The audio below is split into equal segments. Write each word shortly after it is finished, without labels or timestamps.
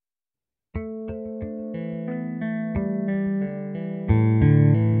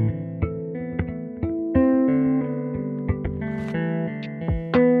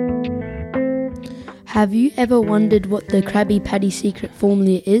Have you ever wondered what the Krabby Patty secret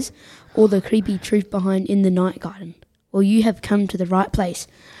formula is, or the creepy truth behind In the Night Garden? Well, you have come to the right place.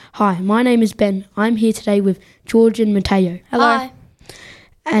 Hi, my name is Ben. I'm here today with George and Mateo. Hello. Hi.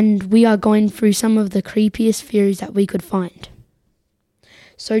 And we are going through some of the creepiest theories that we could find.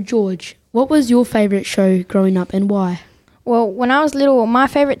 So, George, what was your favourite show growing up and why? Well, when I was little, my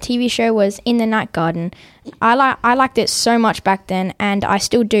favourite TV show was In the Night Garden. I liked it so much back then, and I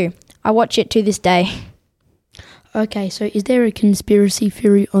still do. I watch it to this day. Okay, so is there a conspiracy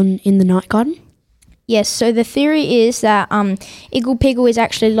theory on In the Night Garden? Yes, so the theory is that Iggle Piggle is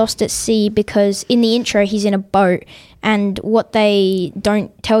actually lost at sea because in the intro he's in a boat, and what they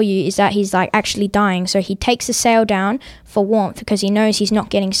don't tell you is that he's actually dying. So he takes the sail down for warmth because he knows he's not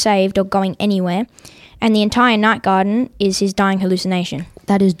getting saved or going anywhere, and the entire night garden is his dying hallucination.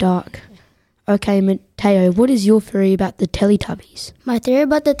 That is dark. Okay, Mateo, what is your theory about the Teletubbies? My theory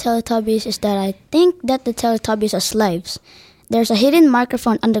about the Teletubbies is that I think that the Teletubbies are slaves. There's a hidden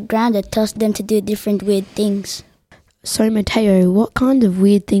microphone underground that tells them to do different weird things. So, Mateo, what kind of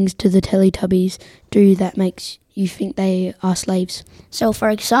weird things do the Teletubbies do that makes you think they are slaves? So, for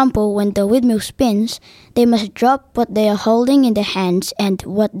example, when the windmill spins, they must drop what they are holding in their hands and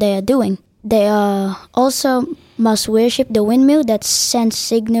what they are doing. They also must worship the windmill that sends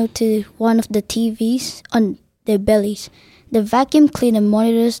signal to one of the TVs on their bellies. The vacuum cleaner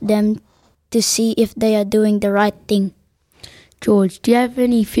monitors them to see if they are doing the right thing. George, do you have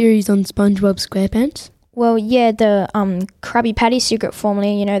any theories on SpongeBob SquarePants? Well, yeah, the Krabby Patty secret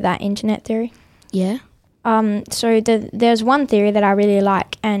formula, you know, that internet theory? Yeah. There's one theory that I really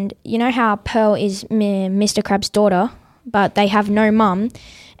like, and you know how Pearl is Mr. Krabs' daughter, but they have no mum,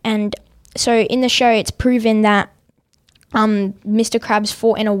 and so in the show it's proven that Mr. Krabs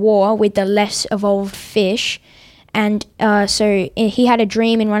fought in a war with the less evolved fish, and so he had a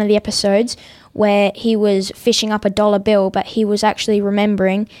dream in one of the episodes where he was fishing up a dollar bill, but he was actually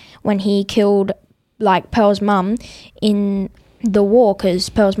remembering when he killed Pearl's mum in the war because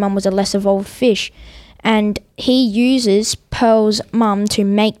Pearl's mum was a less evolved fish. And he uses Pearl's mum to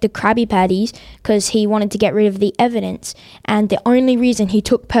make the Krabby Patties because he wanted to get rid of the evidence. And the only reason he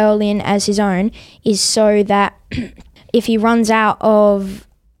took Pearl in as his own is so that if he runs out of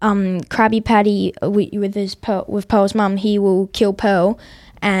Krabby Patty with Pearl's mum, he will kill Pearl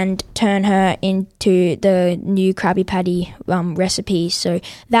and turn her into the new Krabby Patty recipe. So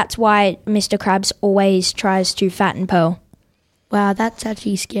that's why Mr. Krabs always tries to fatten Pearl. Wow, that's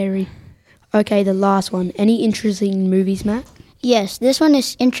actually scary. Okay, the last one. Any interesting movies, Matt? Yes, this one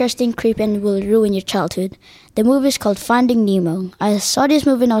is interesting, creepy, and will ruin your childhood. The movie is called Finding Nemo. I saw this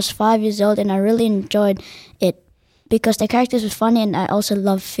movie when I was 5 years old, and I really enjoyed it because the characters were funny, and I also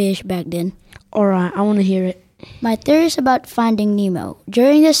loved fish back then. Alright, I want to hear it. My theory is about Finding Nemo.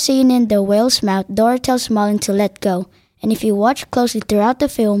 During the scene in the whale's mouth, Dory tells Marlin to let go. And if you watch closely throughout the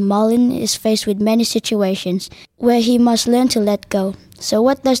film, Marlin is faced with many situations where he must learn to let go. So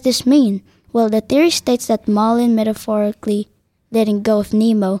what does this mean? Well, the theory states that Marlin metaphorically letting go of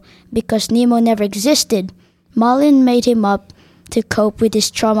Nemo because Nemo never existed. Marlin made him up to cope with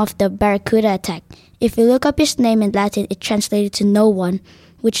his trauma of the barracuda attack. If you look up his name in Latin, it translated to no one,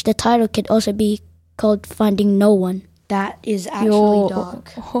 which the title could also be called Finding No One. That is actually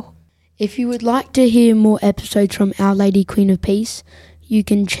dark. If you would like to hear more episodes from Our Lady Queen of Peace, you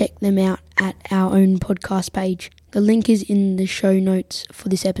can check them out at our own podcast page. The link is in the show notes for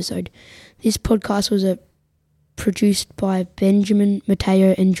this episode. This podcast was produced by Benjamin,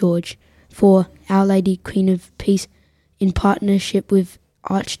 Mateo and George for Our Lady Queen of Peace in partnership with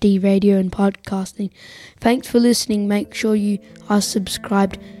ArchD Radio and Podcasting. Thanks for listening. Make sure you are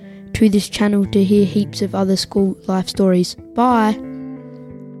subscribed to this channel to hear heaps of other school life stories. Bye!